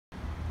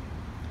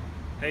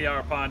Hey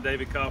Arpan,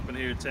 David Coffman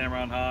here at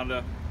Tameron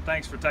Honda.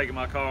 Thanks for taking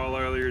my call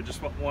earlier.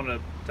 Just wanted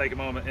to take a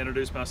moment to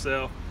introduce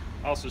myself.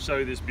 Also show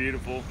you this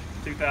beautiful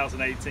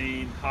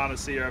 2018 Honda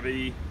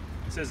CRV.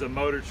 This is a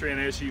Motor Trend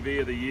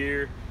SUV of the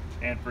year,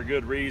 and for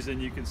good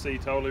reason. You can see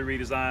totally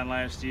redesigned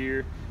last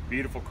year.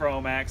 Beautiful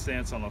chrome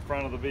accents on the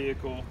front of the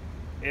vehicle.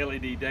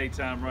 LED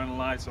daytime running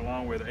lights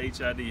along with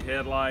HID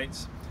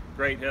headlights.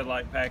 Great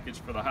headlight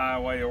package for the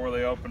highway or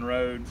the open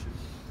road.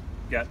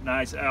 Got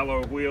nice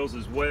alloy wheels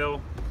as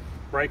well.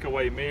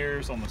 Breakaway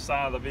mirrors on the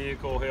side of the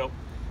vehicle help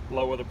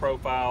lower the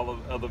profile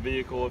of the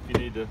vehicle if you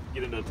need to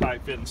get into a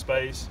tight fitting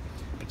space.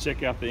 And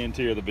check out the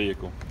interior of the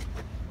vehicle.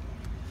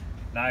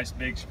 Nice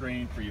big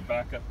screen for your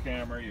backup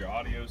camera, your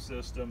audio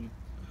system,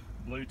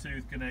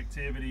 Bluetooth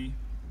connectivity,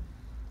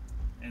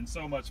 and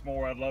so much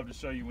more. I'd love to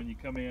show you when you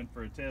come in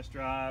for a test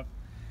drive.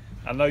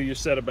 I know you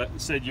said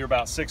you're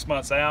about 6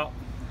 months out,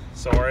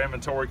 so our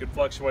inventory could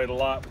fluctuate a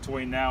lot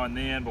between now and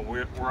then, but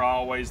we're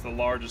always the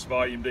largest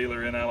volume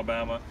dealer in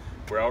Alabama.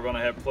 We're all going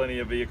to have plenty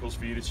of vehicles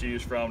for you to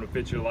choose from to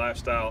fit your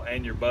lifestyle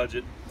and your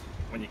budget.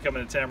 When you come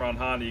into Tameron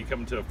Honda, you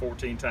come into a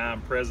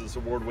 14-time President's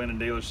Award winning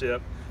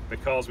dealership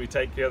because we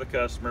take care of the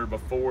customer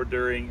before,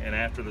 during, and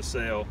after the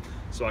sale.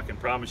 So I can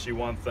promise you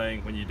one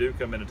thing: when you do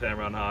come into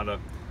Tameron Honda,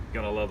 you're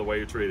going to love the way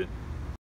you're treated.